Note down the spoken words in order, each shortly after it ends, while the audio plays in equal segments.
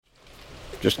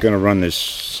Just going to run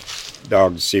this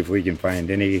dog to see if we can find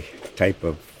any type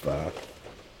of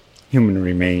human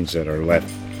remains that are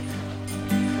left.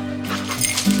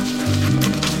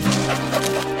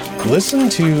 Listen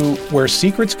to Where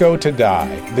Secrets Go to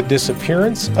Die, The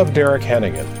Disappearance of Derek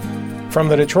Hennigan. From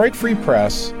the Detroit Free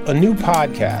Press, a new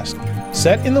podcast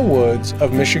set in the woods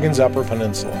of Michigan's Upper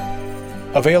Peninsula.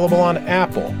 Available on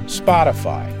Apple,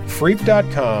 Spotify,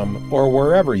 Freep.com, or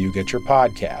wherever you get your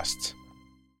podcasts.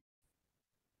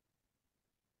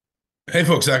 Hey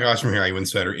folks, Zach Osterman here, IU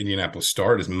Insider Indianapolis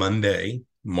Star. It is Monday,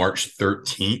 March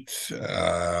 13th.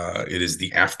 It is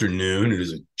the afternoon. It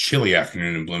is a chilly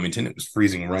afternoon in Bloomington. It was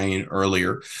freezing rain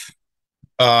earlier.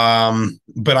 But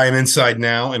I am inside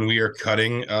now, and we are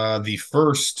cutting the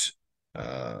first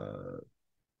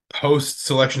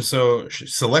post-selection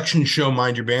show,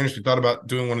 Mind Your Banners. We thought about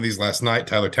doing one of these last night.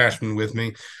 Tyler Tachman with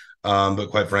me. But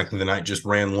quite frankly, the night just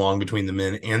ran long between the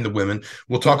men and the women.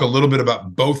 We'll talk a little bit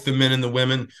about both the men and the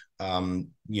women.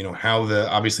 How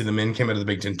obviously the men came out of the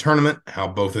Big Ten tournament, how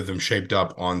both of them shaped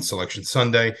up on Selection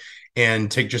Sunday, and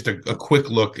take just a quick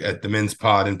look at the men's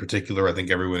pod in particular. I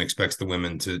think everyone expects the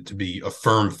women to be a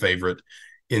firm favorite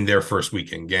in their first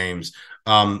weekend games.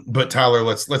 But Tyler,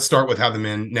 let's start with how the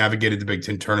men navigated the Big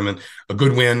Ten tournament. A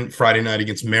good win Friday night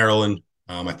against Maryland.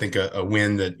 I think a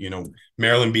win that,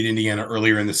 Maryland beat Indiana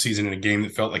earlier in the season in a game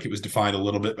that felt like it was defined a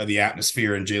little bit by the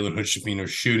atmosphere and Jalen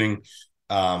Hood-Schifino's shooting.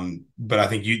 But I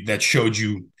think that showed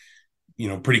you,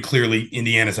 pretty clearly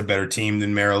Indiana's a better team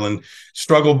than Maryland.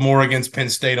 Struggled more against Penn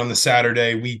State on the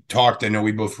Saturday. We talked, I know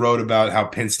we both wrote about how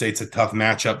Penn State's a tough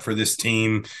matchup for this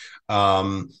team.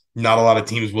 Not a lot of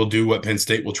teams will do what Penn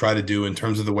State will try to do in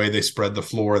terms of the way they spread the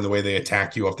floor and the way they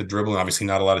attack you off the dribble. And obviously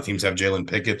not a lot of teams have Jalen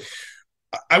Pickett.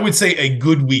 I would say a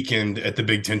good weekend at the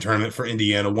Big Ten tournament for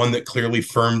Indiana, one that clearly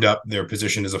firmed up their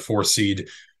position as a 4 seed.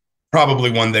 Probably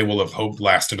one they will have hoped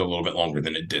lasted a little bit longer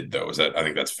than it did, though. I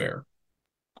think that's fair.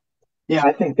 Yeah,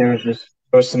 I think there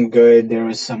was some good, there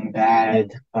was some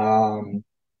bad. But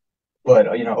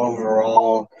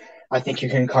overall, I think you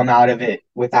can come out of it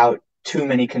without too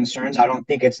many concerns. I don't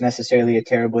think it's necessarily a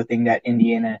terrible thing that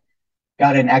Indiana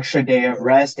got an extra day of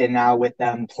rest, and now with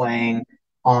them playing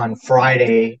on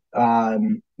Friday,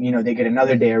 they get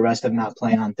another day of rest of not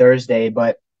playing on Thursday.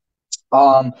 But,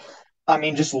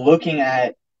 just looking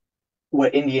at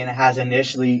what Indiana has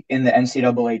initially in the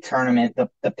NCAA tournament,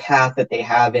 the path that they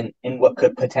have in what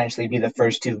could potentially be the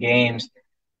first two games,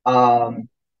 the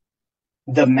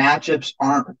matchups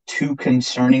aren't too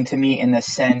concerning to me in the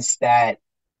sense that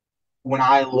when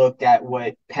I looked at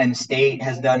what Penn State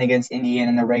has done against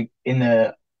Indiana in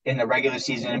the regular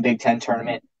season in Big Ten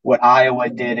tournament, what Iowa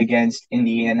did against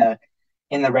Indiana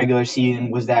in the regular season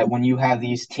was that when you have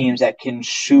these teams that can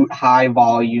shoot high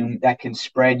volume, that can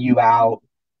spread you out,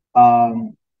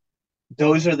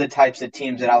 those are the types of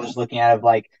teams that I was looking at of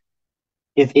like,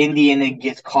 if Indiana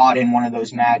gets caught in one of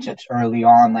those matchups early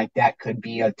on, like that could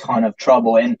be a ton of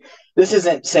trouble. And this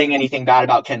isn't saying anything bad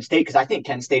about Kent State, because I think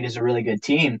Kent State is a really good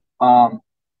team.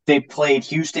 They played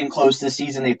Houston close this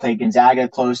season. They played Gonzaga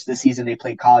close this season. They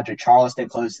played College of Charleston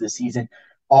close this season.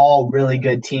 All really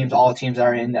good teams. All teams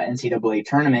are in the NCAA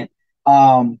tournament.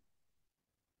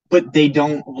 But they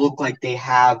don't look like they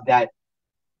have that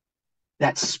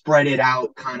spread it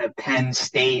out kind of Penn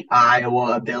State,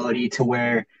 Iowa ability to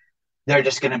where they're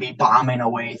just going to be bombing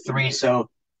away three. So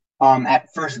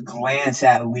at first glance,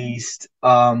 at least,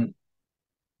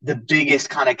 the biggest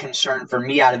kind of concern for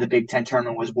me out of the Big Ten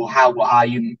tournament was, well, how will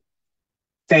IU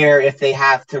fare if they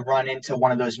have to run into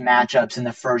one of those matchups in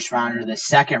the first round or the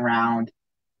second round?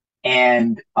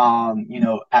 And,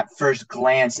 at first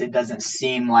glance, it doesn't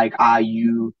seem like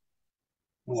IU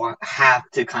will have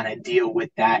to kind of deal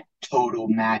with that total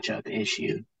matchup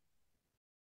issue.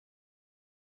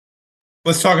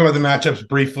 Let's talk about the matchups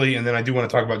briefly, and then I do want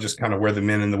to talk about just kind of where the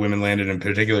men and the women landed in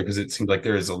particular, because it seems like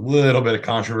there is a little bit of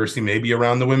controversy maybe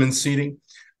around the women's seeding.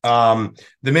 The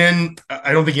men,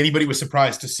 I don't think anybody was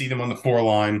surprised to see them on the 4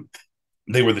 line.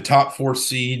 They were the top 4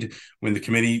 seed when the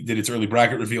committee did its early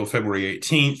bracket reveal February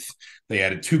 18th. They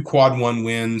added 2 quad 1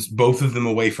 wins, both of them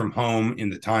away from home in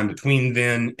the time between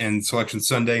then and Selection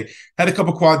Sunday. Had a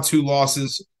couple quad 2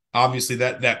 losses. Obviously,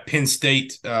 that Penn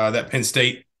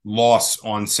State loss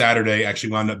on Saturday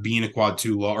actually wound up being a quad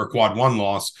 2 or quad 1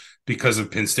 loss because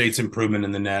of Penn State's improvement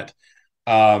in the net.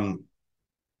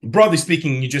 Broadly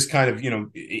speaking, you just kind of,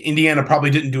 Indiana probably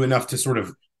didn't do enough to sort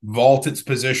of vault its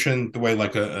position the way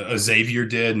like a Xavier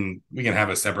did. And we can have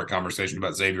a separate conversation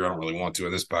about Xavier. I don't really want to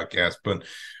in this podcast, but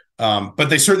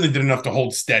they certainly did enough to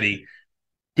hold steady.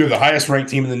 They're the highest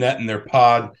ranked team in the net in their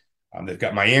pod. They've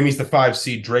got Miami's the 5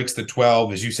 seed, Drake's the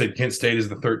 12. As you said, Kent State is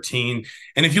the 13.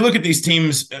 And if you look at these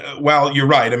teams, well, you're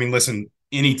right. I mean, listen,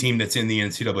 any team that's in the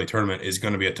NCAA tournament is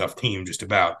going to be a tough team, just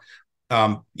about.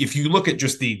 If you look at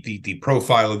just the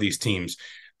profile of these teams,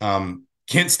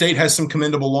 Kent State has some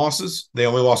commendable losses. They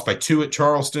only lost by 2 at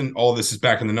Charleston. All of this is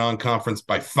back in the non-conference,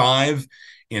 by 5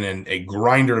 in a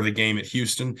grinder of a game at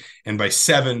Houston, and by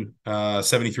 7,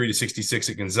 73-66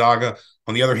 at Gonzaga.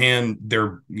 On the other hand,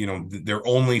 their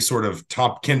only sort of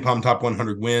KenPom top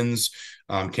 100 wins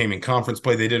came in conference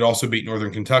play. They did also beat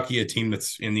Northern Kentucky, a team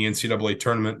that's in the NCAA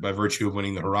tournament by virtue of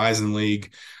winning the Horizon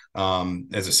League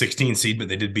as a 16 seed, but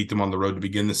they did beat them on the road to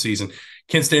begin the season.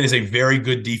 Kent State is a very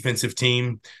good defensive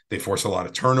team. They force a lot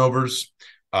of turnovers.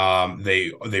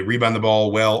 They rebound the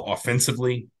ball well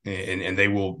offensively, and they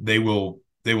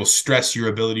will stress your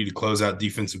ability to close out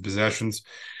defensive possessions.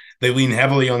 They lean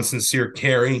heavily on Sincere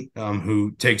Carey,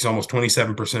 who takes almost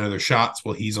 27% of their shots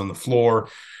while he's on the floor.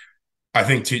 I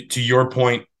think to your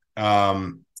point,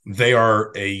 they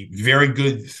are a very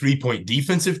good 3-point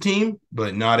defensive team,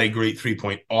 but not a great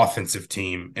 3-point offensive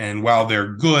team. And while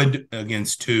they're good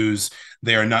against twos,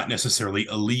 they are not necessarily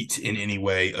elite in any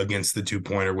way against the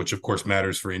 2-pointer, which of course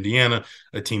matters for Indiana,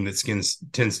 a team that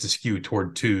tends to skew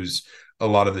toward twos a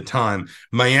lot of the time.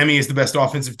 Miami is the best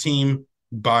offensive team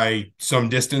by some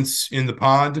distance in the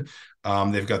pod.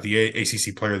 They've got the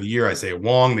ACC Player of the Year, Isaiah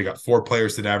Wong. They got 4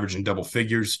 players that average in double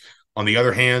figures. On the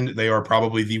other hand, they are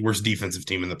probably the worst defensive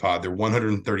team in the pod. They're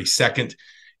 132nd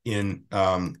in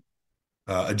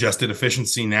adjusted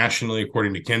efficiency nationally,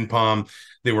 according to KenPom.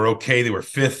 They were okay. They were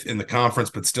 5th in the conference,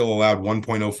 but still allowed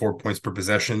 1.04 points per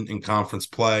possession in conference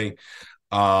play.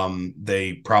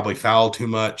 They probably foul too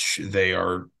much. They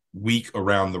are weak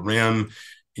around the rim.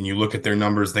 And you look at their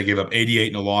numbers, they gave up 88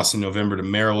 in a loss in November to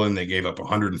Maryland. They gave up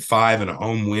 105 in a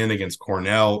home win against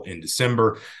Cornell in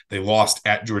December. They lost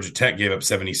at Georgia Tech, gave up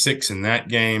 76 in that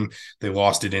game. They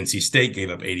lost at NC State, gave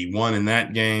up 81 in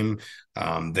that game.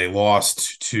 They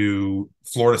lost to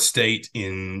Florida State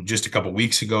in just a couple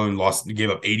weeks ago and gave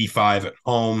up 85 at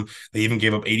home. They even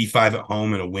gave up 85 at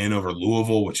home in a win over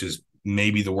Louisville, which is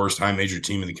maybe the worst high major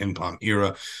team in the KenPom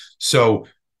era. So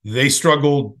they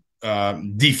struggled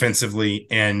defensively,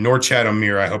 and Norchad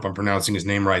Amir, I hope I'm pronouncing his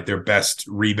name right, their best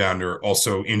rebounder,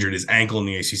 also injured his ankle in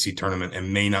the ACC tournament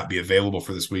and may not be available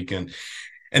for this weekend.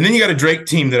 And then you got a Drake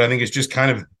team that I think is just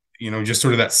kind of, just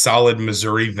sort of that solid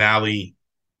Missouri Valley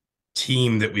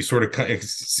team that we sort of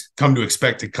come to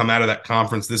expect to come out of that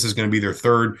conference. This is going to be their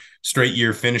 3rd straight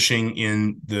year finishing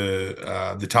in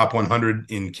the top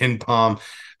 100 in KenPom.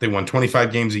 They won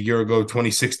 25 games a year ago,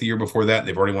 26 the year before that.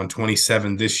 They've already won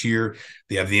 27 this year.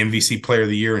 They have the MVC Player of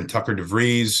the Year in Tucker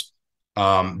DeVries.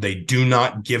 They do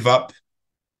not give up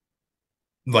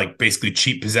basically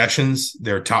cheap possessions.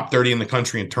 They're top 30 in the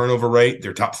country in turnover rate.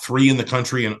 They're top 3 in the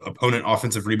country in opponent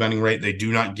offensive rebounding rate. They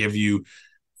do not give you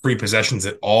free possessions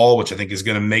at all, which I think is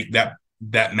going to make that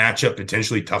matchup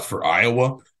potentially tough for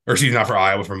Iowa, or excuse me, not for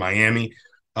Iowa, for Miami.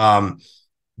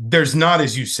 There's not,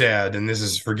 as you said, and this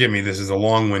is a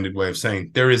long-winded way of saying,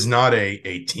 there is not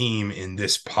a team in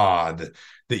this pod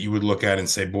that you would look at and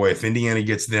say, boy, if Indiana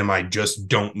gets them, I just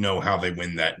don't know how they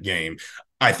win that game.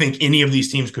 I think any of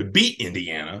these teams could beat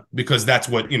Indiana, because that's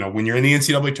what, when you're in the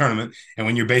NCAA tournament and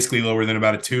when you're basically lower than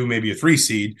about a 2, maybe a 3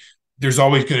 seed, there's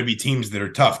always going to be teams that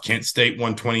are tough. Kent State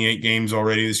won 28 games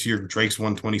already this year. Drake's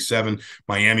won 27.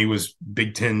 Miami was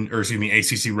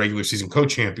ACC regular season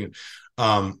co-champion.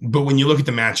 But when you look at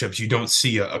the matchups, you don't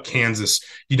see a Kansas.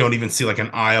 You don't even see like an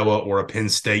Iowa or a Penn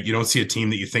State. You don't see a team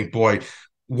that you think, boy,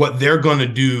 what they're going to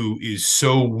do is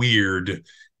so weird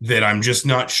that I'm just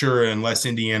not sure, unless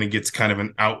Indiana gets kind of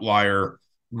an outlier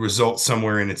result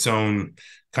somewhere in its own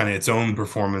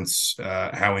performance,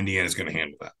 how Indiana is going to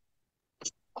handle that.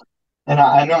 And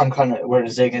I know we're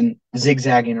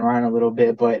zigzagging around a little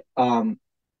bit, but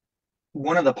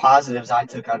one of the positives I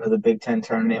took out of the Big Ten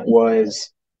tournament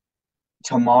was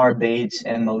Tamar Bates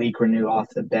and Malik Renew off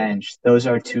the bench. Those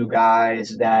are 2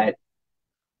 guys that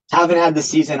haven't had the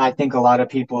season I think a lot of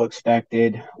people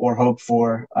expected or hoped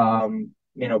for.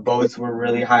 Both were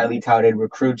really highly touted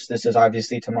recruits. This is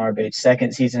obviously Tamar Bates'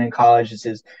 2nd season in college. This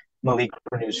is Malik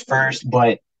Renew's 1st,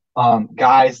 but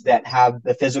guys that have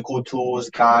the physical tools,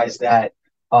 guys that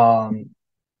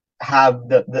have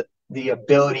the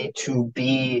ability to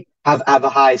have a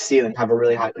high ceiling, have a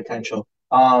really high potential.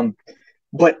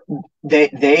 But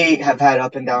they have had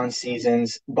up and down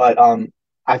seasons, but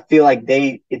I feel like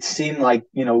it seemed like,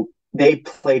 they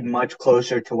played much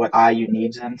closer to what IU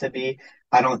needs them to be.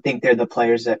 I don't think they're the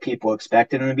players that people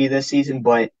expected them to be this season,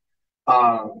 but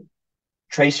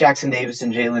Trace Jackson Davis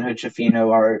and Jalen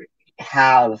Hood-Schifino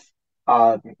have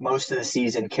most of the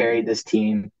season carried this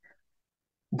team.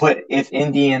 But if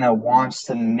Indiana wants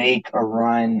to make a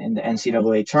run in the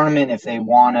NCAA tournament, if they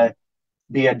want to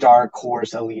be a dark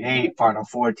horse, Elite Eight, Final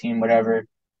Four team, whatever,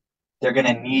 they're going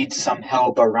to need some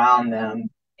help around them.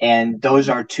 And those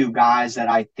are two guys that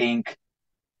I think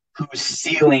whose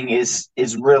ceiling is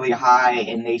really high,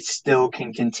 and they still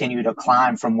can continue to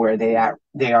climb from where they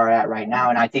are at right now.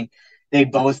 And I think they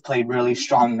both played really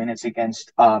strong minutes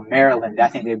against Maryland. I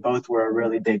think they both were a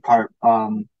really big part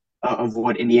of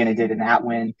what Indiana did in that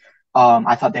win.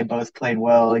 I thought they both played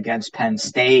well against Penn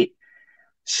State.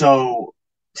 So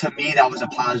to me, that was a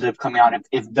positive coming out.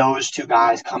 If those two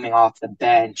guys coming off the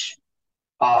bench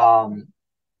can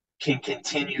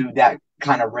continue that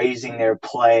kind of raising their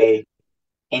play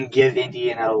and give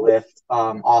Indiana a lift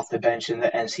off the bench in the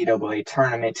NCAA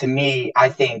tournament. To me, I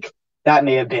think that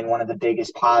may have been one of the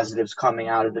biggest positives coming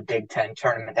out of the Big Ten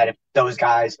tournament, that if those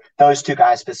two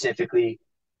guys specifically,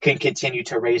 can continue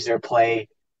to raise their play,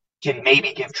 can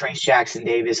maybe give Trace Jackson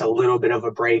Davis a little bit of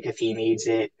a break if he needs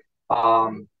it.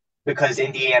 Because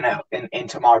Indiana, and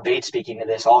Tamar Bates speaking to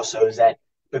this also, is that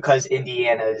because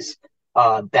Indiana's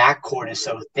backcourt is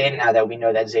so thin now that we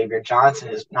know that Xavier Johnson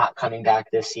is not coming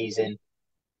back this season,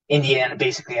 Indiana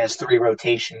basically has 3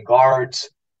 rotation guards.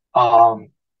 And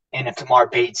if Tamar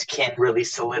Bates can really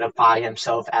solidify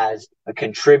himself as a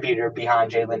contributor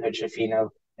behind Jalen Hood-Schifino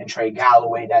and Trey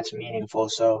Galloway, that's meaningful.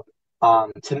 So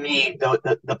to me,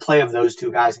 the play of those two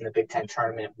guys in the Big Ten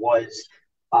tournament was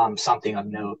something of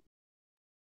note.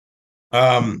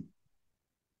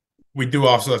 We do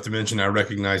also have to mention, I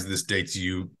recognize this dates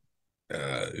you,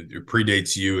 it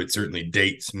predates you. It certainly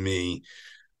dates me.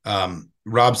 Rob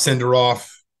Senderoff,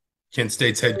 Kent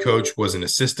State's head coach, was an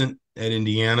assistant at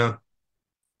Indiana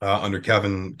under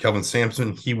Kelvin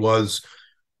Sampson. He was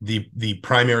the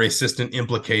primary assistant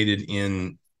implicated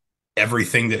in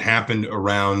everything that happened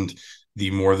around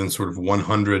the more than sort of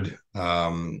 100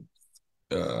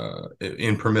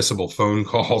 impermissible phone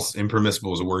calls.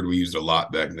 Impermissible was a word we used a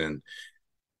lot back then.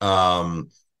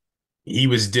 He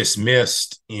was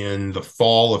dismissed in the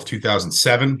fall of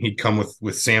 2007. He'd come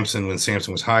with Sampson when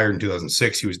Sampson was hired in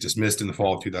 2006. He was dismissed in the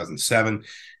fall of 2007.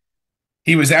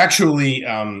 He was actually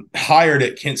hired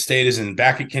at Kent State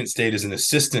back at Kent State as an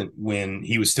assistant when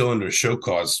he was still under a show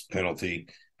cause penalty,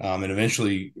 and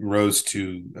eventually rose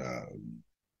to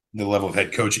the level of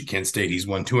head coach at Kent State. He's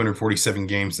won 247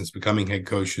 games since becoming head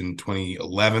coach in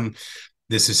 2011.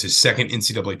 This is his second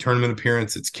NCAA tournament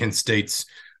appearance. It's Kent State's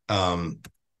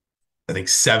I think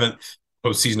 7th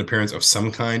postseason appearance of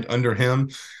some kind under him.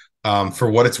 For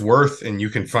what it's worth, and you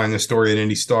can find this story at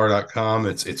IndyStar.com.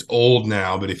 It's old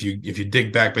now, but if you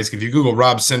dig back, basically, if you Google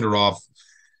Rob Senderoff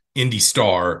Indy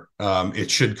Star,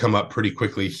 it should come up pretty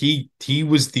quickly. He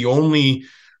was the only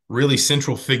really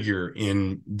central figure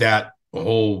in that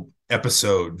whole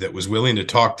episode that was willing to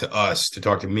talk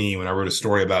to me when I wrote a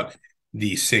story about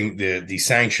the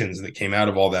sanctions that came out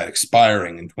of all that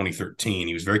expiring in 2013.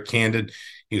 He was very candid.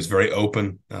 He was very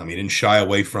open. He didn't shy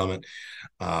away from it.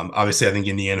 Obviously, I think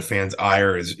Indiana fans'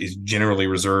 ire is generally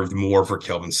reserved more for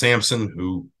Kelvin Sampson,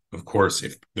 who, of course,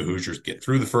 if the Hoosiers get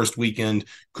through the first weekend,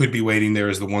 could be waiting there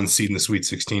as the 1 seed in the Sweet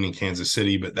 16 in Kansas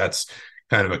City. But that's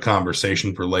kind of a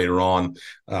conversation for later on,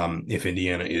 if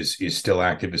Indiana is still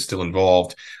active, is still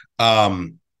involved.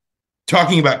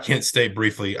 Talking about Kent State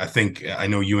briefly, I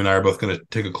know you and I are both going to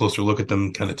take a closer look at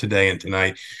them kind of today and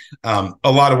tonight. A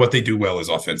lot of what they do well is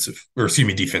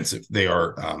defensive. They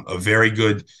are a very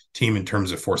good team in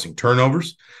terms of forcing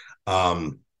turnovers.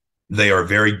 They are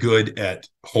very good at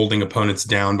holding opponents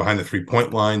down behind the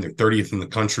 3-point line. They're 30th in the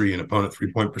country in opponent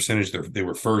 3-point percentage. They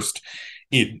were first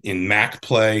in MAC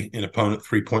play in opponent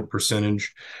 3-point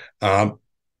percentage.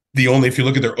 If you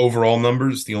look at their overall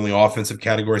numbers, the only offensive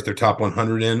categories they're top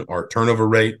 100 in are turnover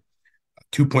rate,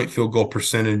 2-point field goal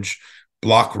percentage,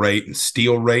 block rate, and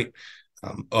steal rate.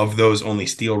 Of those, only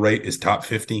steal rate is top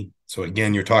 50. So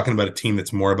again, you're talking about a team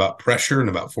that's more about pressure and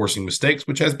about forcing mistakes,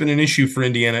 which has been an issue for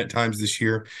Indiana at times this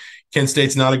year. Kent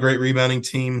State's not a great rebounding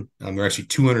team. They're actually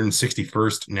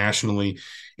 261st nationally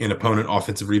in opponent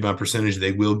offensive rebound percentage.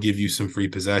 They will give you some free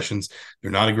possessions. They're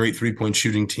not a great 3-point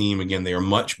shooting team. Again, they are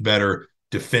much better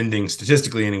defending,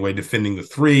 statistically anyway, defending the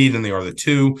 3 than they are the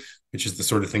 2, which is the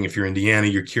sort of thing, if you're Indiana,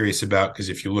 you're curious about, because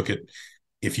if you look at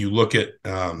their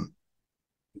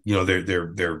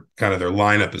kind of their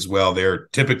lineup as well, they're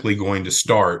typically going to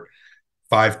start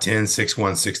 5'10",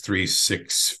 6'1", 6'3",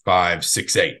 6'5",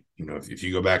 6'8". If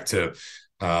you go back to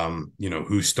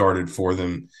who started for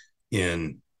them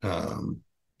in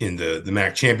the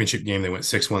MAC championship game, they went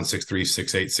 6'1", 6'3",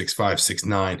 6'8", 6'5",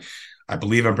 6'9". I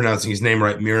believe I'm pronouncing his name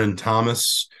right. Miran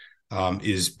Thomas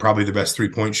is probably the best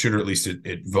three-point shooter, at least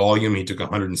at volume. He took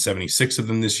 176 of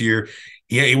them this year.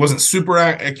 Yeah, he wasn't super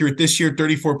accurate this year,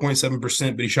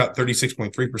 34.7%, but he shot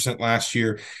 36.3% last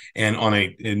year. And on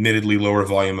a admittedly lower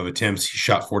volume of attempts, he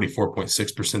shot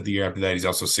 44.6% the year after that. He's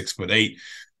also 6'8".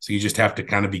 So you just have to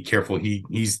kind of be careful.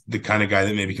 He's the kind of guy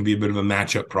that maybe can be a bit of a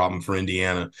matchup problem for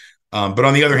Indiana. But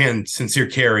on the other hand, Sincere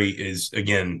Carey is,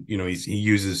 again, he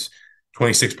uses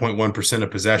 26.1%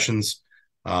 of possessions.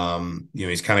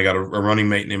 He's kind of got a running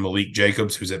mate named Malik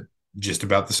Jacobs, who's at just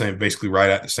about the same, basically right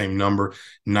at the same number.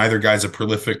 Neither guy's a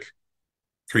prolific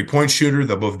three-point shooter.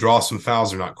 They'll both draw some fouls.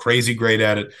 They're not crazy great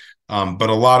at it. But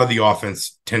a lot of the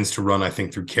offense tends to run, I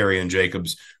think, through Carey and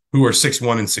Jacobs, who are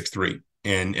 6'1" and 6'3".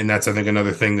 And that's, I think,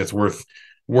 another thing that's worth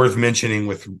mentioning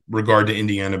with regard to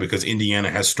Indiana, because Indiana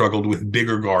has struggled with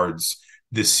bigger guards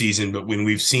this season. But when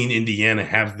we've seen Indiana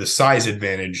have the size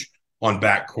advantage on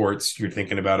backcourts, you're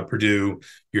thinking about a Purdue,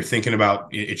 you're thinking about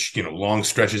it's long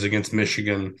stretches against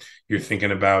Michigan, you're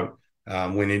thinking about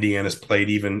when Indiana's played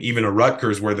even a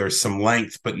Rutgers where there's some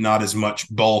length but not as much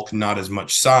bulk, not as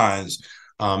much size.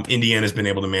 Indiana's been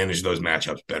able to manage those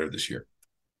matchups better this year.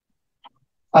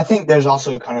 I think there's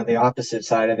also kind of the opposite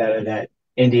side of that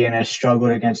Indiana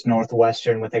struggled against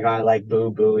Northwestern with a guy like Boo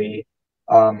Buie,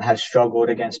 has struggled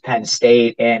against Penn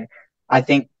State. And I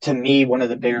think, to me, one of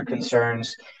the bigger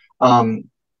concerns in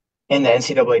the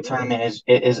NCAA tournament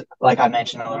is like I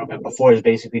mentioned a little bit before, is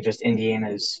basically just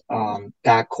Indiana's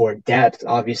backcourt depth.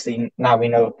 Obviously, now we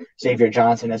know Xavier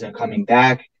Johnson isn't coming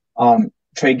back.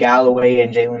 Trey Galloway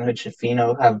and Jalen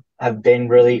Hood-Schifino have been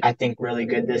really, I think, really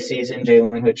good this season.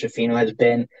 Jalen Hood-Schifino has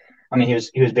been, he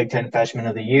was Big Ten Freshman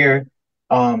of the Year.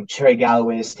 Trey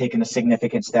Galloway has taken a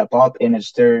significant step up in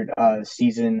his third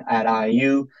season at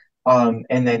IU.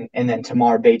 And then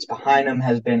Tamar Bates behind him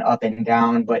has been up and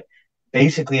down, but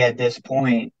basically at this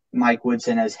point, Mike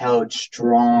Woodson has held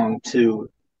strong to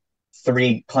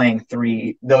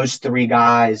those three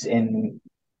guys in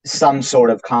some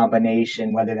sort of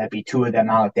combination, whether that be two of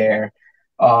them out there,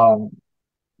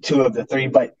 two of the three.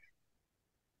 But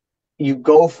you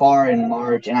go far in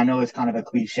March, and I know it's kind of a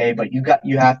cliche, but you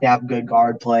have to have good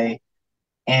guard play.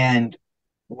 And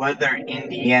whether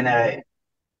Indiana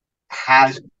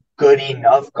has good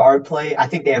enough guard play, I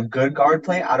think they have good guard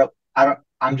play.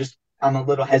 I'm a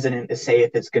little hesitant to say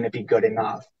if it's going to be good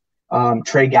enough.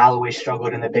 Trey Galloway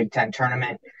struggled in the Big Ten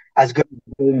tournament. As good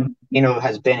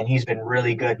has been, and he's been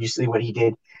really good. You see what he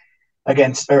did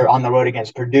on the road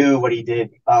against Purdue, what he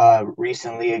did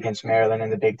recently against Maryland in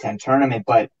the Big Ten tournament.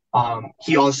 But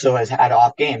he also has had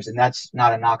off games, and that's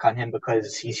not a knock on him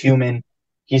because he's human.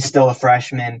 He's still a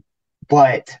freshman.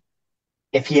 But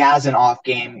if he has an off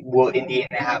game, will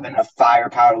Indiana have enough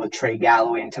firepower with Trey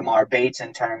Galloway and Tamar Bates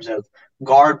in terms of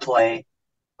guard play?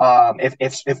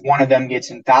 If one of them gets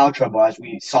in foul trouble, as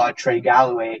we saw Trey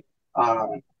Galloway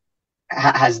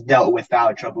has dealt with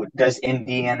foul trouble,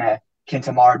 can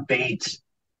Tamar Bates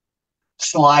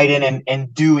slide in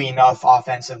and do enough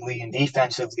offensively and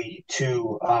defensively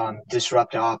to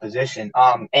disrupt the opposition?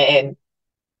 And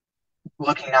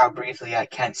looking now briefly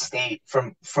at Kent State,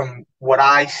 from what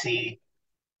I see,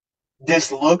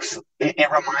 it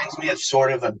reminds me of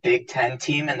sort of a Big Ten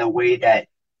team in the way that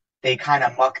they kind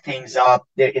of muck things up.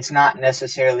 It's not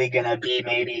necessarily going to be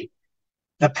maybe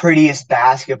the prettiest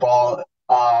basketball.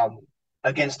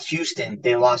 Against Houston,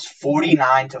 they lost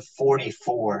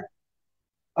 49-44.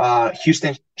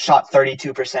 Houston shot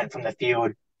 32% from the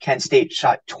field. Kent State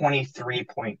shot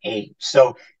 23.8.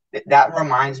 So that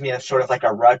reminds me of sort of like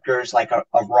a Rutgers, like a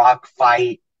rock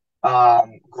fight,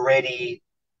 gritty.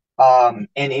 And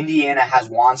Indiana has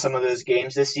won some of those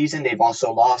games this season. They've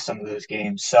also lost some of those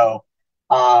games. So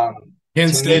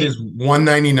Kent State is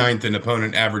 199th in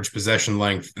opponent average possession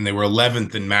length, and they were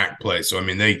 11th in MAC play. So,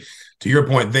 to your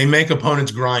point, they make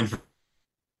opponents grind.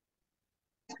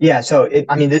 Yeah, so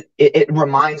it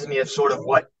reminds me of sort of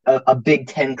what a Big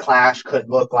Ten clash could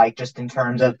look like, just in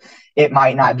terms of it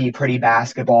might not be pretty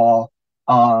basketball.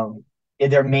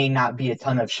 There may not be a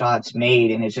ton of shots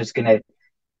made, and it's just going to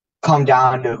come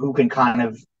down to who can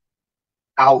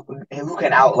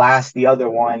outlast the other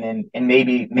one and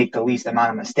maybe make the least amount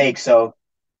of mistakes. So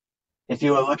if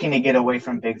you were looking to get away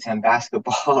from Big Ten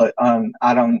basketball, I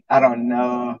don't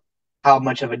know how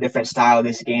much of a different style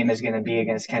this game is going to be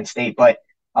against Kent State, but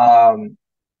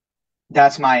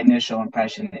that's my initial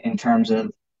impression in terms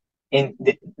of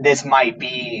this might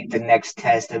be the next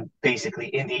test of basically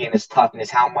Indiana's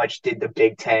toughness. How much did the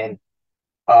Big Ten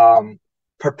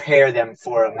prepare them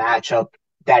for a matchup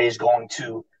that is going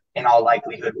to, in all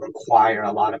likelihood, require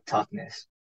a lot of toughness?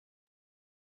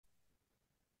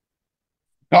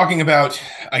 Talking about,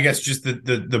 I guess, just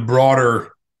the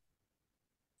broader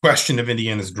question of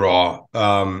Indiana's draw.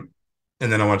 And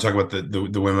then I want to talk about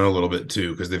the women a little bit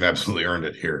too, because they've absolutely earned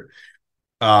it here.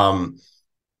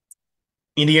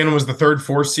 Indiana was the 3rd,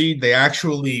 4th seed. They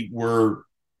actually were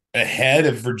ahead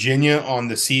of Virginia on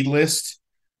the seed list.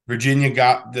 Virginia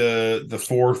got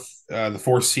the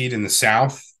fourth seed in the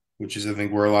South, which is I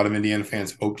think where a lot of Indiana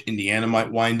fans hoped Indiana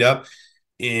might wind up.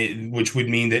 Which would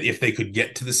mean that if they could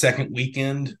get to the second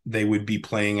weekend, they would be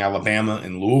playing Alabama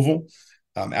and Louisville.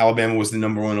 Alabama was the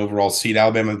number 1 overall seed.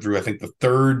 Alabama drew, I think, the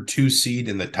 3rd 2 seed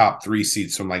and the top 3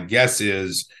 seeds. So my guess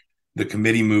is the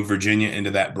committee moved Virginia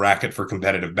into that bracket for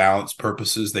competitive balance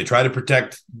purposes. They try to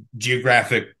protect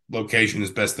geographic location as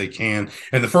best they can.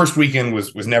 And the first weekend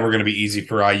was never going to be easy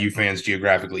for IU fans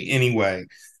geographically anyway.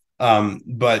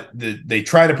 But they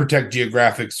try to protect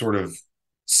geographic sort of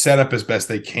setup as best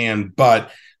they can, but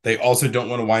they also don't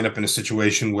want to wind up in a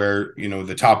situation where,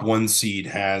 the top 1 seed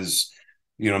has,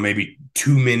 maybe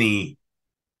too many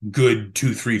good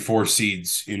 2, 3, 4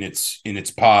 seeds in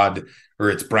its pod or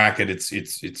its bracket,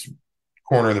 its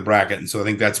corner of the bracket. And so I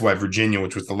think that's why Virginia,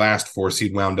 which was the last 4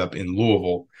 seed, wound up in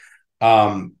Louisville.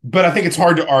 But I think it's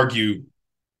hard to argue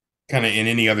kind of in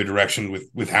any other direction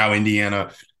with how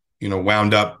Indiana,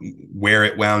 wound up where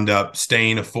it wound up,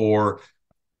 staying a 4,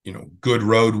 good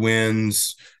road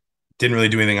wins. Didn't really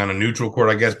do anything on a neutral court,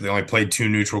 I guess, but they only played 2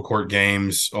 neutral court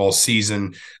games all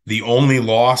season. The only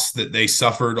loss that they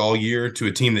suffered all year to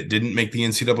a team that didn't make the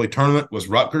NCAA tournament was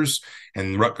Rutgers,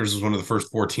 and Rutgers was one of the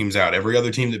first 4 teams out. Every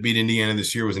other team that beat Indiana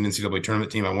this year was an NCAA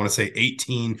tournament team. I want to say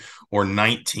 18 or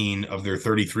 19 of their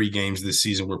 33 games this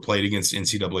season were played against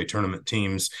NCAA tournament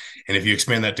teams. And if you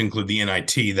expand that to include the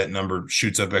NIT, that number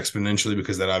shoots up exponentially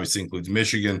because that obviously includes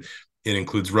Michigan. It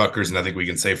includes Rutgers, and I think we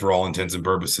can say for all intents and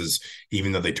purposes,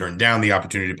 even though they turned down the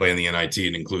opportunity to play in the NIT,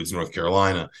 it includes North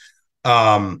Carolina.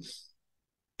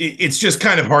 It's just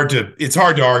kind of hard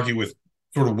to argue with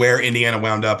sort of where Indiana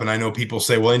wound up. And I know people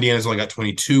say, well, Indiana's only got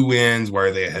 22 wins. Why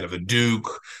are they ahead of a Duke?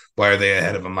 Why are they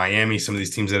ahead of a Miami? Some of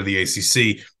these teams out of the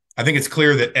ACC. I think it's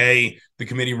clear that A, the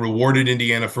committee rewarded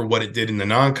Indiana for what it did in the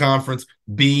non-conference.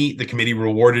 B, the committee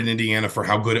rewarded Indiana for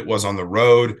how good it was on the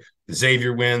road. The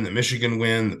Xavier win, the Michigan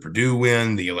win, the Purdue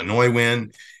win, the Illinois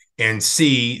win. And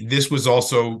C, this was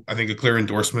also, I think, a clear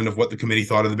endorsement of what the committee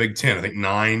thought of the Big Ten. I think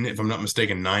 9, if I'm not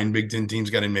mistaken, 9 Big Ten teams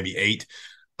got in, maybe 8.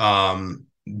 And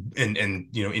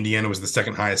Indiana was the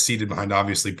second highest seeded behind,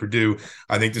 obviously, Purdue.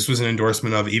 I think this was an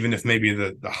endorsement of, even if maybe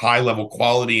the high level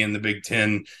quality in the Big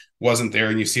Ten wasn't there,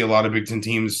 and you see a lot of Big Ten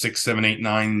teams 6, 7, 8,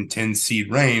 9, 10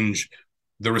 seed range,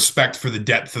 the respect for the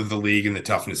depth of the league and the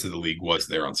toughness of the league was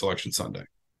there on Selection Sunday.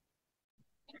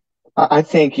 I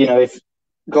think, if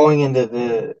going into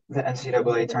the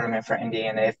NCAA tournament for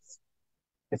Indiana,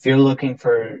 if you're looking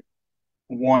for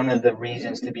one of the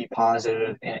reasons to be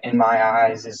positive in my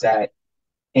eyes is that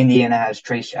Indiana has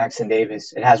Trace Jackson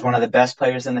Davis. It has one of the best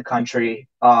players in the country.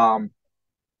 And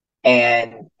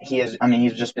he's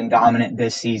just been dominant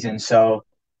this season. So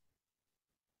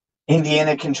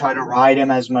Indiana can try to ride him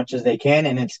as much as they can,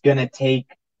 and it's going to take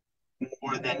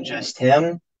more than just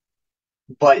him.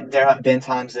 But there have been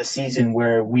times this season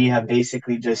where we have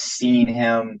basically just seen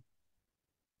him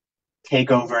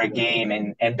take over a game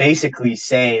and basically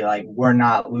say, like, we're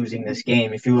not losing this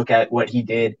game. If you look at what he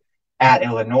did at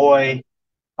Illinois,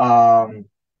 and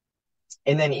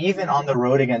then even on the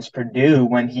road against Purdue,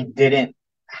 when he didn't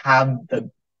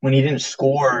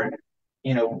score,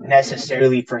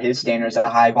 necessarily for his standards at a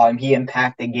high volume, he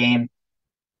impacted the game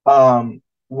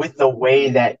with the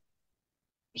way that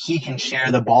he can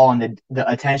share the ball and the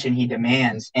attention he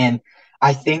demands. And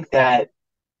I think that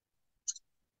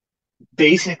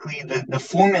basically the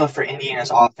formula for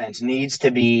Indiana's offense needs to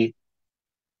be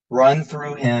run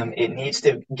through him. It needs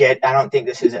to get, I don't think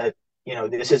this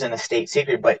isn't a state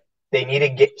secret, but they need to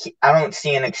get, I don't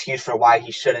see an excuse for why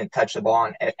he shouldn't touch the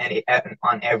ball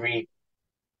on every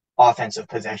offensive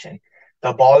possession.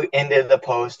 The ball into the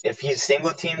post, if he's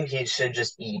single teamed, he should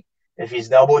just eat. If he's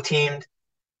double teamed,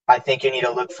 I think you need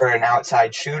to look for an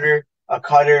outside shooter, a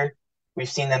cutter. We've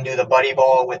seen them do the buddy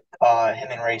ball with him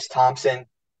and Race Thompson.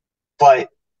 But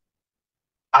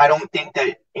I don't think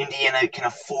that Indiana can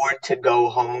afford to go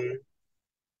home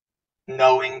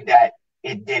knowing that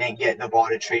it didn't get the ball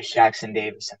to Trace Jackson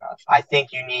Davis enough. I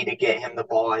think you need to get him the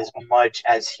ball as much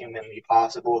as humanly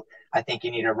possible. I think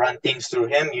you need to run things through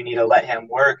him. You need to let him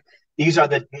work. These are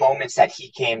the moments that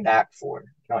he came back for.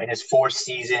 In his 4th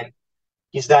season,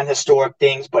 he's done historic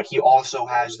things, but he also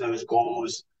has those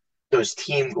goals, those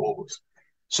team goals.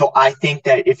 So I think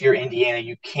that if you're Indiana,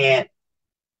 you can't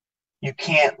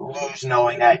lose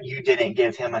knowing that you didn't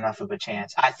give him enough of a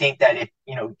chance. I think that if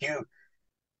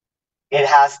it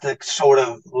has to sort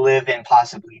of live and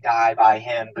possibly die by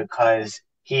him because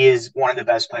he is one of the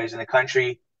best players in the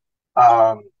country.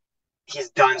 Um, he's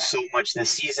done so much this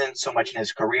season, so much in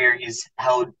his career. He's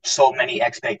held so many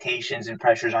expectations and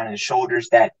pressures on his shoulders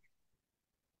that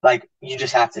like you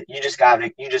just gotta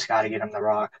get him the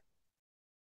rock.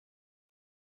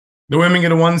 The women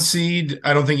get a 1 seed.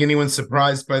 I don't think anyone's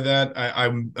surprised by that.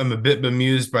 I'm a bit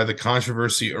bemused by the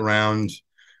controversy around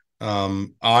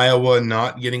Iowa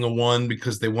not getting a 1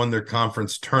 because they won their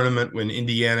conference tournament when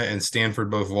Indiana and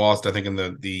Stanford both lost. I think in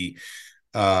the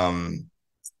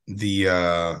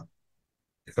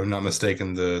if I'm not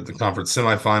mistaken, the conference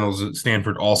semifinals.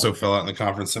 Stanford also fell out in the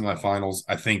conference semifinals.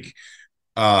 I think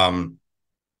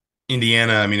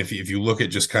Indiana, I mean, if you look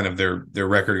at just kind of their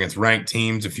record against ranked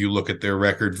teams, if you look at their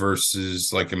record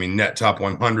versus net top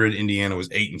 100, Indiana was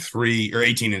 8-3 or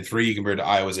 18-3 compared to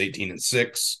Iowa's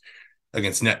 18-6.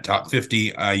 Against net top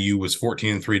 50, IU was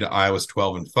 14-3 to Iowa's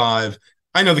 12-5.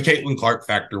 I know the Caitlin Clark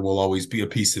factor will always be a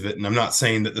piece of it, and I'm not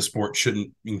saying that the sport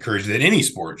shouldn't encourage that. Any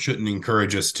sport shouldn't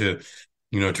encourage us to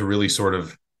really sort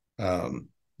of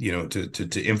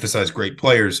to emphasize great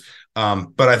players.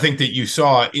 But I think that you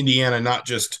saw Indiana not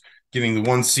just getting the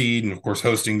 1 seed and of course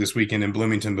hosting this weekend in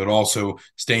Bloomington, but also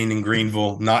staying in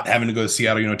Greenville, not having to go to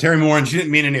Seattle. Terry Moore, and she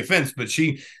didn't mean any offense, but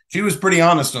she was pretty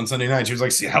honest on Sunday night. She was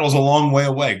like, Seattle's a long way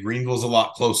away. Greenville's a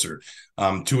lot closer.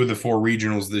 2 of the 4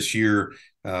 regionals this year,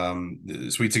 the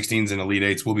Sweet 16s and Elite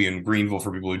 8s will be in Greenville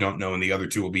for people who don't know, and the other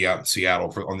 2 will be out in Seattle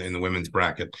in the women's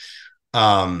bracket.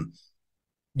 I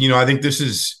think this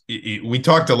is, we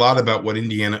talked a lot about what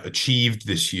Indiana achieved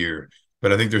this year,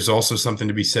 but I think there's also something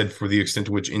to be said for the extent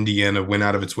to which Indiana went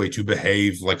out of its way to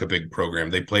behave like a big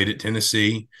program. They played at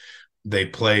Tennessee. They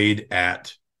played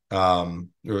at, or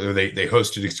they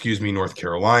hosted, North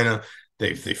Carolina.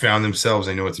 They found themselves,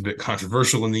 I know it's a bit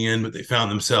controversial in the end, but they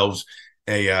found themselves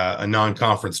a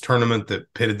non-conference tournament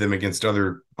that pitted them against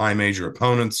other high major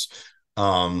opponents.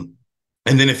 And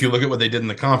then if you look at what they did in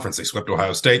the conference, they swept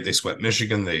Ohio State, they swept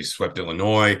Michigan, they swept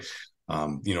Illinois. They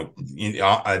went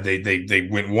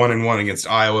 1-1 against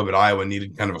Iowa, but Iowa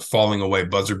needed kind of a falling away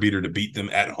buzzer beater to beat them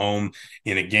at home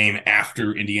in a game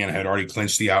after Indiana had already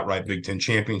clinched the outright Big Ten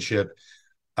championship.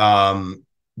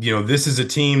 This is a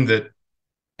team that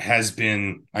has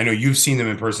been, I know you've seen them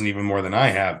in person even more than I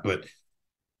have, but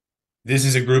this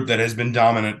is a group that has been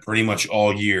dominant pretty much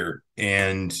all year.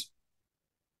 And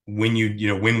when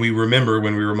when we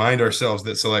remind ourselves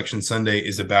that Selection Sunday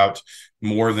is about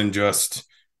more than just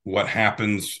what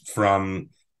happens from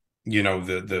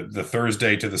the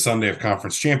Thursday to the Sunday of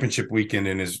conference championship weekend,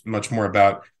 and is much more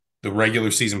about the regular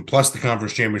season plus the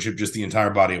conference championship, just the entire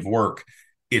body of work,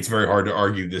 it's very hard to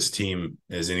argue this team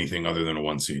as anything other than a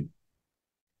 1 seed.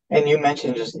 And you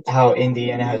mentioned just how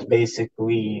Indiana has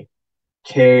basically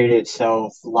carried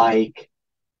itself like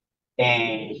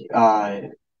a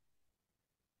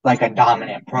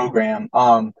dominant program.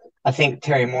 I think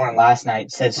Terry Moore last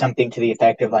night said something to the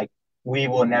effect of like, we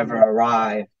will never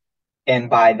arrive. And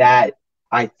by that,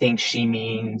 I think she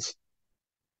means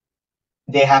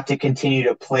they have to continue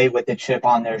to play with the chip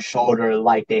on their shoulder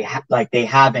like they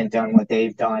haven't done what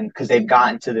they've done, because they've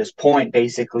gotten to this point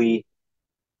basically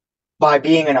by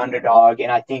being an underdog.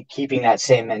 And I think keeping that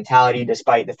same mentality,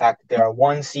 despite the fact that they're a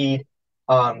 1 seed,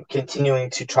 continuing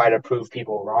to try to prove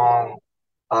people wrong.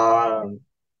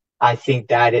 I think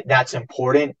that's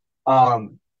important.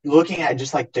 Looking at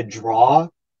just like the draw,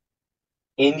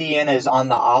 Indiana is on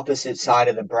the opposite side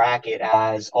of the bracket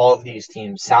as all of these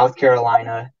teams: South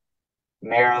Carolina,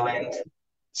 Maryland,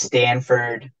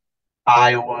 Stanford,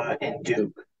 Iowa, and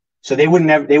Duke. So they wouldn't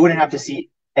have to see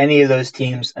any of those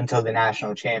teams until the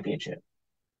national championship.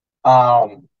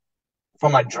 From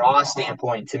a draw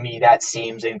standpoint, to me, that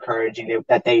seems encouraging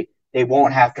that they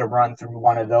won't have to run through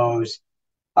one of those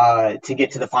to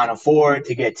get to the Final Four,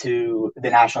 to get to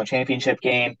the national championship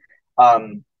game.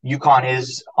 UConn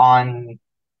is on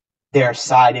their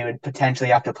side. They would potentially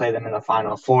have to play them in the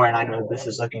Final Four, and I know this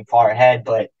is looking far ahead,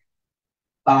 but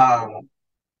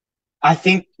I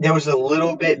think there was a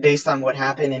little bit based on what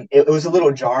happened, and it was a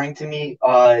little jarring to me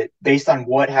based on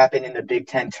what happened in the Big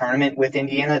Ten tournament with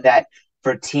Indiana, that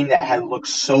for a team that had looked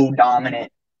so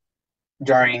dominant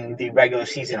during the regular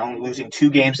season, only losing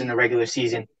 2 games in the regular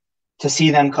season, to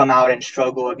see them come out and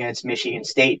struggle against Michigan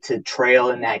State, to trail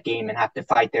in that game and have to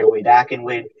fight their way back and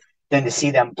win, then to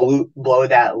see them blow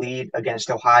that lead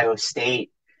against Ohio State,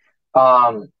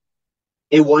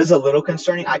 it was a little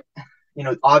concerning.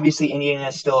 Obviously Indiana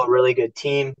is still a really good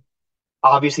team.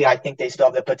 Obviously, I think they still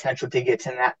have the potential to get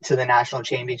to the national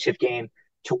championship game,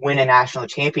 to win a national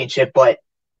championship. But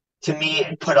to me,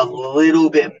 it put a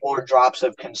little bit more drops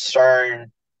of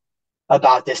concern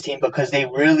about this team because they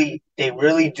really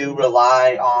do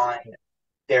rely on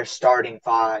their starting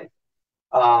five.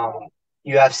 Um,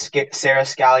 you have Sarah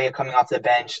Scalia coming off the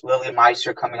bench, Lily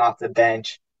Meister coming off the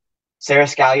bench. Sarah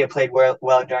Scalia played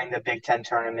well during the Big Ten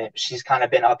tournament. She's kind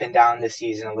of been up and down this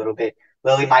season a little bit.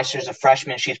 Lily Meister's a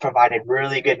freshman. She's provided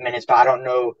really good minutes, but I don't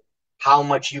know how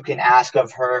much you can ask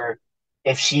of her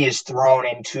if she is thrown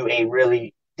into a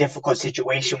really difficult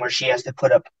situation where she has to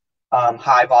put up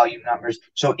high volume numbers.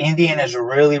 So Indiana is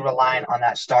really relying on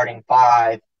that starting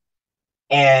five.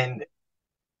 And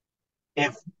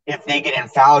if they get in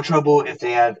foul trouble, if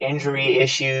they have injury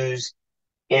issues,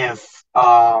 if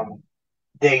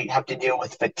they have to deal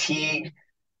with fatigue,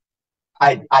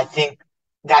 I think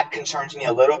that concerns me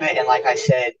a little bit. And like I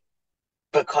said,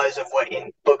 because of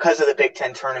the Big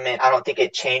Ten tournament, I don't think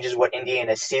it changes what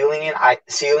Indiana's ceiling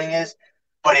is,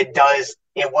 but it does.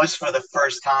 It was for the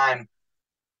first time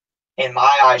in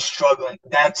my eyes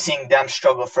seeing them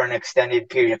struggle for an extended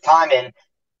period of time, and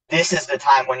this is the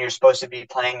time when you're supposed to be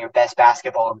playing your best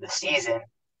basketball of the season.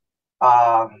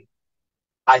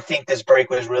 I think this break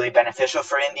was really beneficial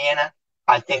for Indiana.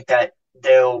 I think that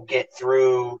they'll get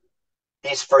through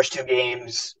these first two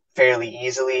games fairly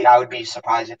easily. I would be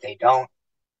surprised if they don't.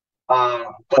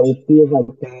 But it feels like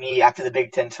to me, after the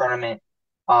Big Ten tournament,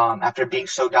 after being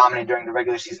so dominant during the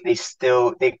regular season,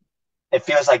 it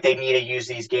feels like they need to use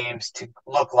these games to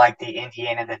look like the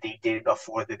Indiana that they did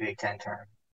before the Big Ten tournament.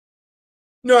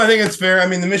 No, I think it's fair. I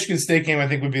mean, the Michigan State game, I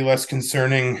think, would be less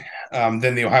concerning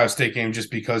than the Ohio State game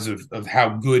just because of how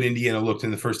good Indiana looked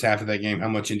in the first half of that game, how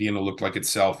much Indiana looked like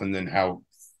itself, and then how,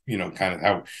 kind of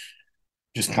how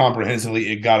just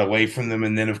comprehensively it got away from them.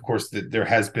 And then, of course, there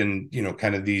has been,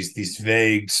 kind of these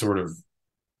vague sort of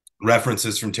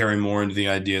references from Terry Moore into the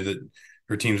idea that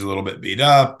her team's a little bit beat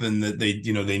up and that they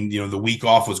the week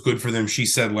off was good for them. She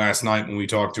said last night when we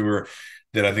talked to her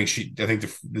that I think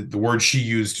the word she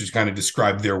used to kind of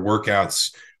describe their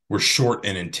workouts were short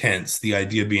and intense. The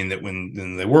idea being that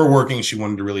when they were working, she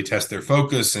wanted to really test their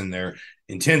focus and their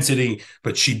intensity,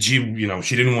 but she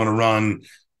didn't want to run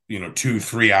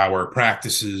 2-3 hour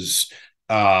practices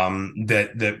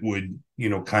that would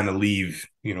kind of leave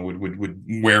would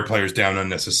wear players down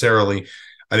unnecessarily.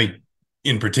 I think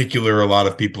in particular a lot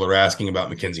of people are asking about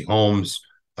Mackenzie Holmes.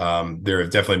 There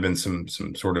have definitely been some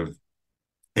sort of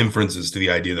inferences to the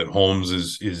idea that Holmes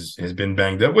has been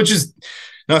banged up, which is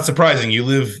not surprising. You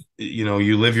live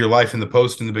your life in the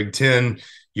post in the Big Ten.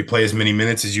 You play as many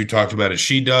minutes as you talked about as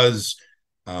she does.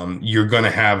 You're going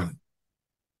to have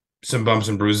some bumps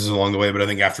and bruises along the way, but I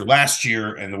think after last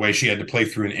year and the way she had to play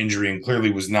through an injury and clearly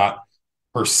was not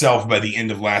herself by the end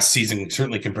of last season,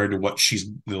 certainly compared to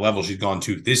the level she's gone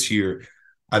to this year,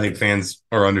 I think fans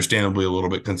are understandably a little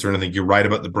bit concerned. I think you're right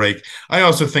about the break. I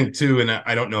also think too, and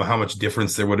I don't know how much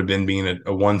difference there would have been being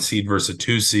a 1 seed versus a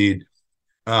 2 seed.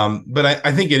 But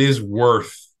I think it is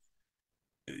worth,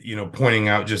 pointing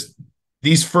out just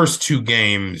these first two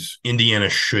games, Indiana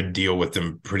should deal with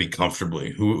them pretty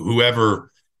comfortably.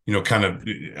 Whoever, kind of,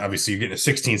 obviously you're getting a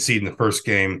 16 seed in the first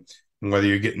game, and whether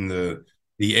you're getting the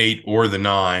 8 or the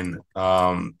 9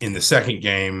 in the second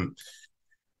game,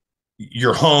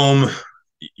 you're home.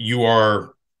 You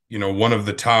are, one of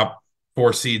the top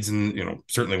 4 seeds and,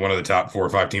 certainly one of the top 4 or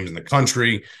 5 teams in the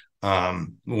country,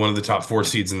 one of the top 4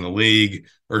 seeds in the league,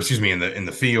 or excuse me, in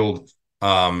the field.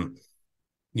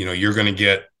 You're going to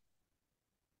get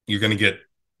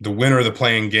the winner of the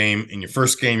playing game. In your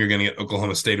first game, you're going to get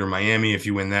Oklahoma State or Miami. If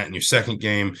you win that in your second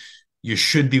game, you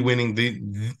should be winning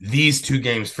these 2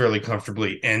 games fairly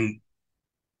comfortably. And,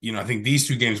 I think these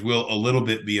 2 games will a little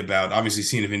bit be about obviously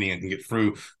seeing if Indiana can get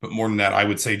through, but more than that, I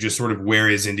would say just sort of where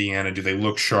is Indiana? Do they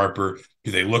look sharper? Do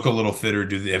they look a little fitter?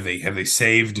 Have they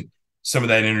saved some of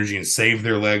that energy and saved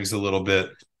their legs a little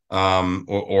bit?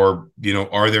 Or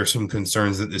are there some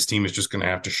concerns that this team is just going to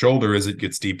have to shoulder as it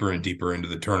gets deeper and deeper into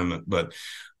the tournament? But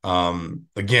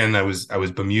again, I was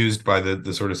bemused by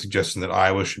the sort of suggestion that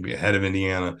Iowa should be ahead of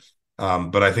Indiana.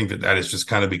 But I think that has just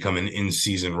kind of become an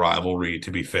in-season rivalry,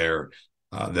 to be fair,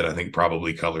 that I think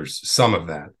probably colors some of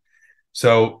that.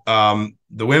 So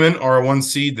the women are a 1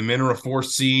 seed. The men are a 4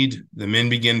 seed. The men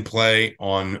begin play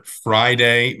on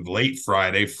late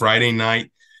Friday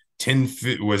night,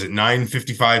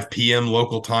 9:55 p.m.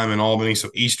 local time in Albany, so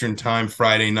Eastern time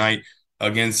Friday night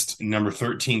against number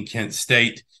 13 Kent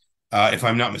State. If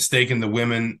I'm not mistaken, the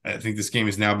women, I think this game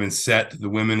has now been set. The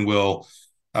women will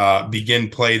begin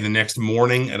play the next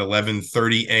morning at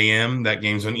 11:30 a.m. That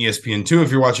game's on ESPN2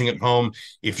 if you're watching at home.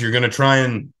 If you're going to try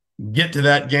and get to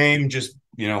that game, just,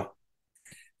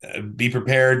 be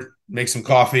prepared, make some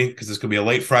coffee, because this could be a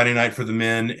late Friday night for the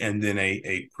men and then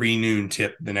a pre-noon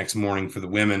tip the next morning for the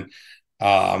women.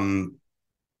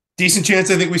 Decent chance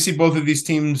I think we see both of these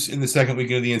teams in the second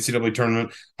weekend of the NCAA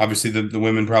tournament. Obviously, the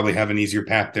women probably have an easier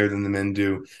path there than the men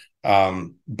do.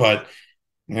 But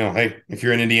hey, if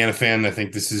you're an Indiana fan, I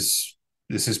think this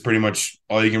is pretty much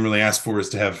all you can really ask for, is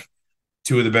to have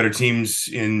two of the better teams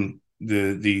in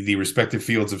the respective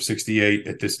fields of 68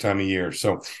 at this time of year.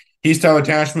 So he's Tyler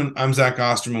Tachman. I'm Zach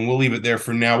Osterman. We'll leave it there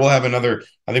for now. We'll have another.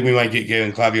 I think we might get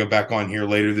Galen Clavio back on here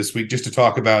later this week just to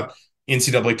talk about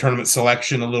NCAA tournament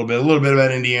selection a little bit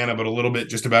about Indiana, but a little bit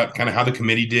just about kind of how the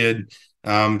committee did.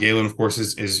 Galen, of course,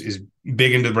 is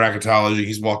big into bracketology.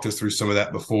 He's walked us through some of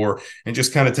that before, and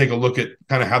just kind of take a look at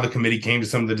kind of how the committee came to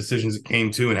some of the decisions it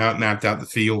came to and how it mapped out the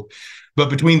field. But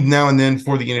between now and then,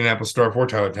 for the Indianapolis Star, for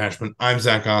Tyler Tachman, I'm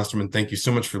Zach Osterman. Thank you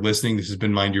so much for listening. This has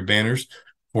been Mind Your Banners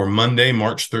for Monday,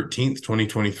 March 13th,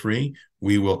 2023.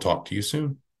 We will talk to you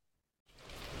soon.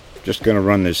 Just going to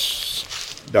run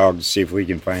this dog to see if we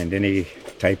can find any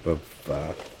type of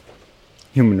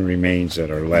human remains that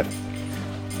are left.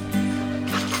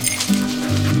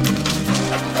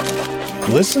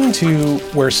 Listen to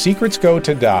Where Secrets Go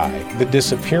to Die, The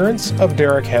Disappearance of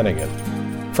Derek Hennigan.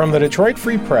 From the Detroit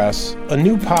Free Press, a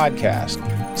new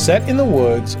podcast set in the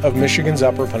woods of Michigan's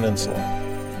Upper Peninsula.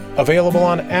 Available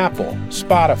on Apple,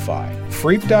 Spotify,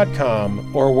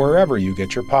 Freep.com, or wherever you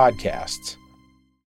get your podcasts.